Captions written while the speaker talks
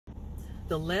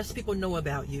The less people know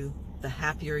about you, the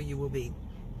happier you will be.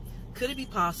 Could it be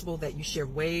possible that you share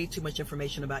way too much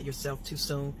information about yourself too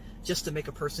soon just to make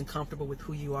a person comfortable with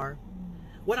who you are?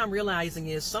 What I'm realizing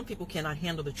is some people cannot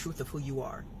handle the truth of who you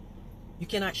are. You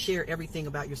cannot share everything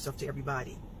about yourself to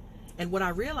everybody. And what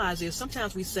I realize is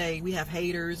sometimes we say we have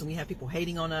haters and we have people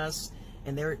hating on us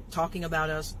and they're talking about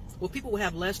us. Well, people will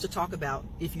have less to talk about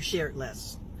if you share it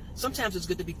less. Sometimes it's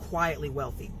good to be quietly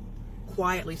wealthy,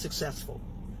 quietly successful,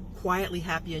 quietly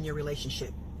happy in your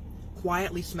relationship,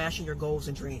 quietly smashing your goals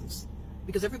and dreams,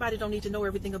 because everybody don't need to know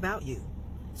everything about you.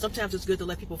 Sometimes it's good to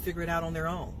let people figure it out on their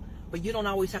own, but you don't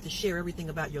always have to share everything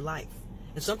about your life.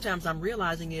 And sometimes I'm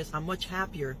realizing is I'm much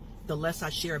happier the less I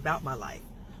share about my life.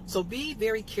 So be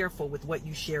very careful with what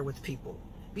you share with people.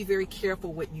 Be very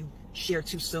careful what you share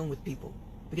too soon with people,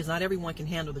 because not everyone can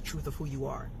handle the truth of who you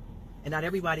are. And not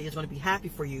everybody is going to be happy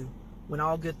for you when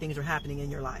all good things are happening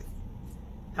in your life.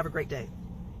 Have a great day.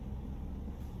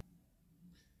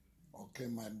 Okay,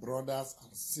 my brothers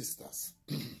and sisters,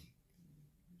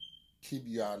 keep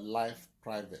your life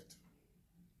private.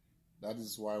 That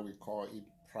is why we call it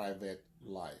private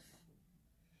life,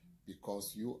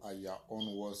 because you are your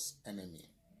own worst enemy.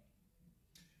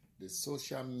 The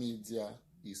social media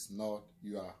is not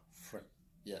your friend.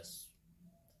 Yes.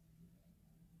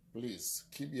 Please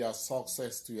keep your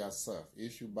success to yourself.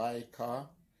 If you buy a car,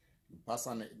 you pass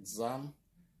an exam,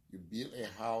 you build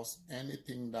a house,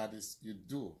 anything that is you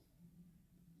do,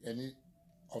 any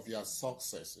of your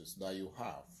successes that you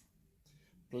have,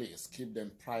 please keep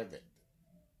them private.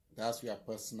 That's your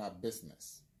personal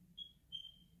business.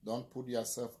 Don't put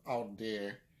yourself out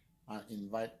there and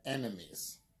invite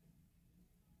enemies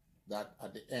that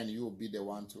at the end you will be the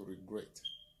one to regret.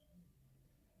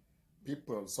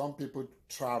 Some people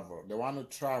travel. They want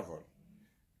to travel.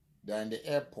 They're in the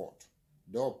airport.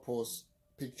 They'll post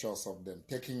pictures of them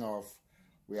taking off.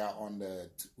 We are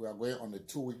going on a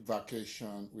 2-week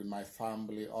vacation with my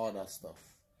family, all that stuff.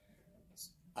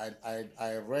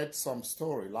 I read some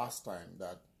story last time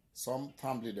that some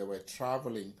family, they were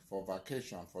traveling for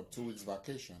vacation, for 2 weeks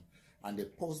vacation, and they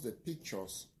post the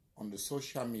pictures on the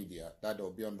social media that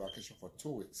they'll be on vacation for 2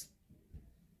 weeks.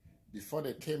 Before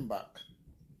they came back,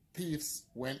 thieves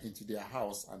went into their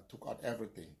house and took out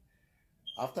everything.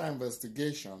 After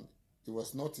investigation, it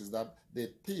was noticed that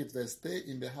the thieves, they stay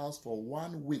in the house for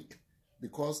 1 week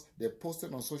because they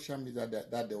posted on social media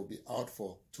that they will be out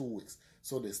for 2 weeks.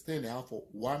 So they stay in the house for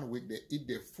 1 week, they eat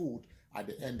their food. At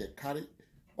the end, they carry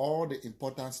all the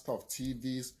important stuff,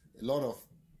 TVs, a lot of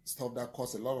stuff that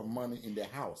costs a lot of money in their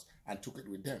house, and took it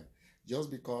with them. Just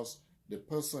because the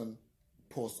person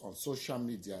posts on social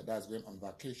media that's going on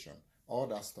vacation, all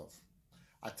that stuff.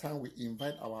 At times we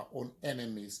invite our own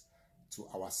enemies to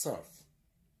ourselves.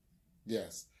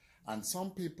 Yes. And some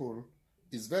people,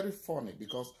 it's very funny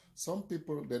because some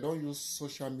people, they don't use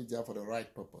social media for the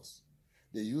right purpose.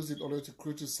 They use it only to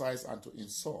criticize and to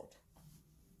insult.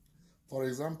 For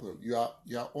example, you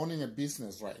are owning a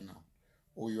business right now,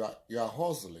 or you are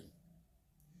hustling.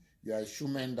 You are a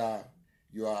shoemaker,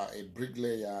 you are a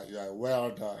bricklayer, you are a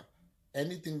welder.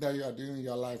 Anything that you are doing in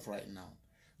your life right now,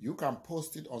 you can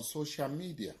post it on social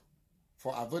media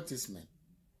for advertisement.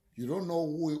 You don't know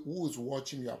who is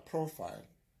watching your profile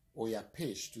or your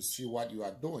page to see what you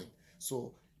are doing.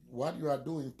 So what you are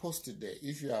doing, post it there.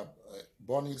 If you are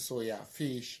burning soya,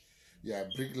 fish, you are a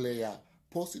bricklayer,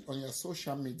 post it on your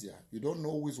social media. You don't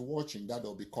know who is watching, that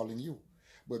they'll be calling you.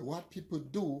 But what people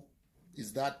do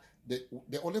is that they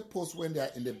only post when they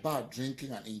are in the bar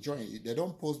drinking and enjoying it. They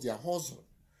don't post their hustle.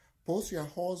 Post your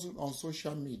hustle on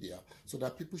social media so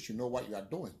that people should know what you are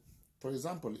doing. For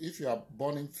example, if you are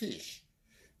burning fish,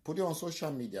 put it on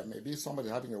social media. Maybe somebody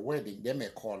having a wedding, they may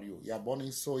call you. You are burning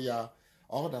soya,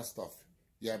 all that stuff.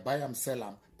 You are buy them, sell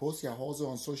them. Post your hustle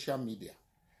on social media.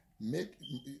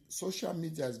 Social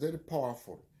media is very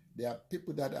powerful. There are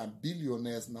people that are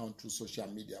billionaires now through social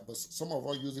media, but some of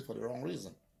us use it for the wrong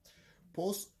reason.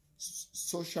 Post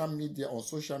social media on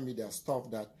social media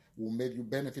stuff that will make you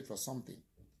benefit for something.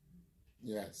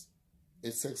 Yes.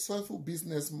 A successful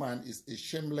businessman is a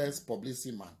shameless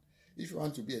publicity man. If you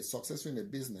want to be successful in a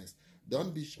business,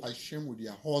 don't be ashamed with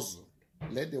your hustle.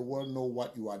 Let the world know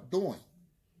what you are doing.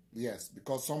 Yes,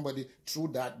 because somebody, through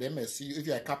that, they may see you. If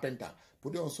you're a carpenter,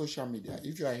 put it on social media.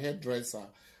 If you're a hairdresser,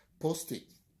 post it.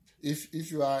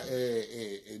 If you are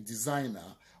a designer,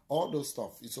 all those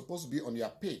stuff, it's supposed to be on your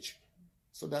page.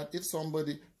 So that if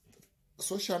somebody,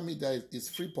 social media is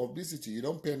free publicity. You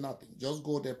don't pay nothing. Just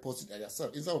go there, post it at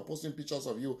yourself. Instead of posting pictures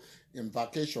of you in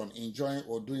vacation, enjoying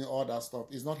or doing all that stuff,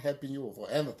 it's not helping you for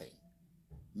anything.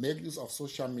 Make use of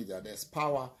social media. There's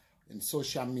power in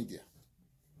social media.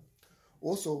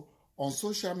 Also, on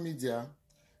social media,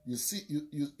 You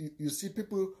see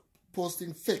people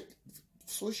posting fake.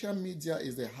 Social media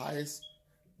is the highest.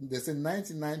 They say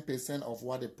 99% of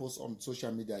what they post on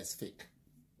social media is fake.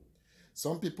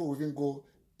 Some people even go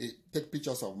take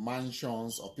pictures of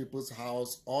mansions or people's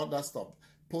house, all that stuff,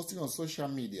 posting on social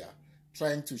media,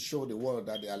 trying to show the world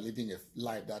that they are living a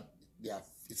life that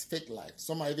it's fake life.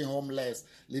 Some are even homeless,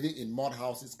 living in mud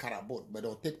houses, carabot, but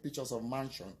they'll take pictures of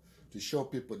mansion to show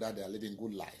people that they are living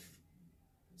good life.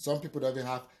 Some people don't even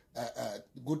have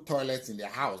good toilets in their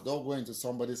house. They'll go into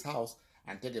somebody's house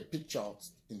and take a picture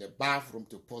in the bathroom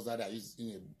to post that they are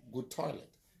using a good toilet.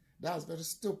 That's very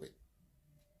stupid.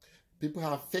 People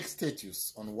have fake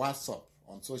status on WhatsApp,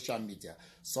 on social media.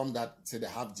 Some that say they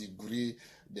have degree,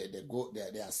 they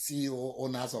are CEO,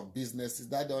 owners of businesses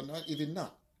that they're not even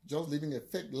not. Just living a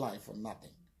fake life for nothing.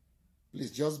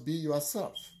 Please just be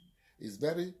yourself. It's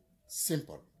very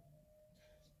simple.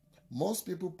 Most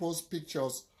people post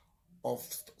pictures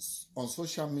on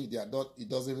social media it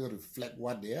doesn't even reflect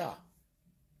what they are.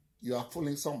 You are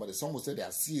fooling somebody. Some will say they are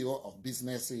CEO of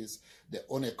businesses, they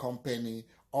own a company,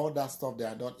 all that stuff they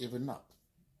are not even not.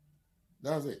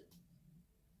 That's it.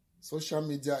 Social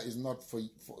media is not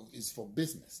is for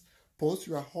business. Post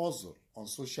your hustle on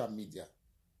social media.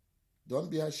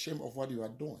 Don't be ashamed of what you are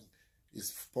doing.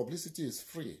 Publicity is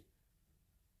free.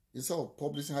 Instead of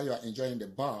publishing how you are enjoying the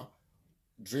bar,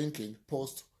 drinking,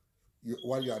 post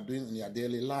what you are doing in your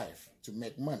daily life to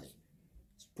make money.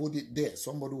 Put it there.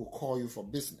 Somebody will call you for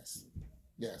business.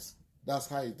 Yes, that's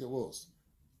how it was.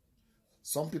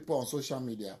 Some people on social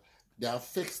media, they have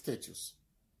fake status.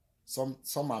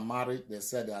 Some are married, they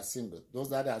say they are single. Those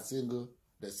that are single,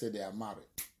 they say they are married.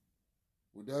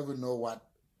 We don't even know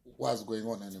what's going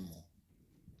on anymore.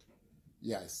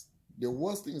 Yes. The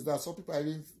worst thing is that some people are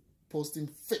even posting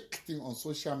fake things on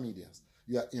social media.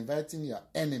 You are inviting your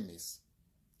enemies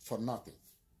for nothing.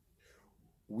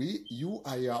 You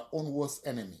are your own worst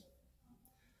enemy.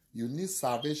 You need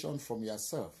salvation from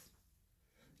yourself.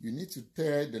 You need to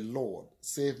tell the Lord,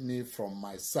 save me from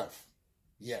myself.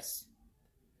 Yes.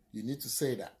 You need to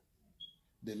say that.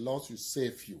 The Lord will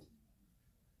save you.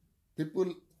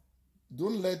 People,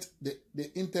 don't let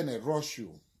the internet rush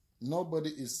you. Nobody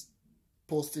is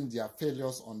posting their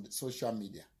failures on the social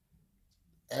media.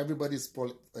 Everybody is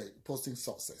posting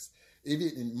success. Even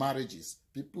in marriages,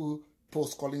 people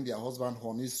post calling their husband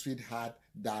honey, sweetheart,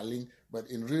 darling, but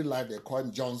in real life they call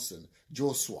him Johnson,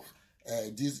 Joshua.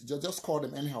 Just call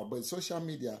them anyhow. But in social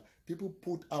media, people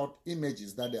put out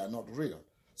images that they are not real.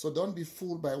 So don't be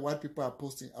fooled by what people are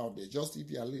posting out there. Just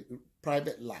live your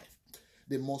private life.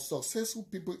 The most successful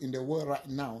people in the world right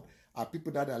now are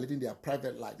people that are living their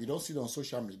private life. You don't see it on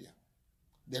social media.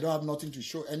 They don't have nothing to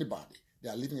show anybody. They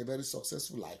are living a very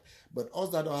successful life. But us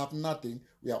that don't have nothing,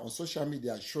 we are on social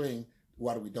media showing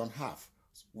what we don't have.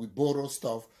 We borrow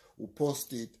stuff, we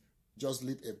post it, just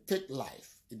live a fake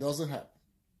life. It doesn't help.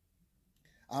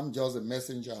 I'm just a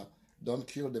messenger. Don't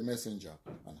kill the messenger.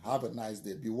 And have a nice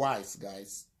day. Be wise,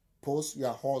 guys. Post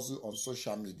your hustle on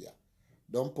social media.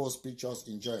 Don't post pictures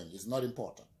enjoying. It's not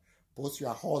important. Post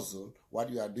your hustle, what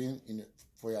you are doing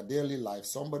for your daily life.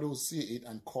 Somebody will see it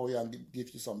and call you and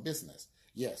give you some business.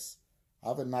 Yes.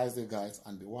 Have a nice day, guys,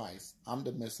 and be wise. I'm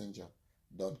the messenger.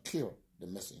 Don't kill the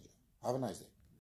messenger. Have a nice day.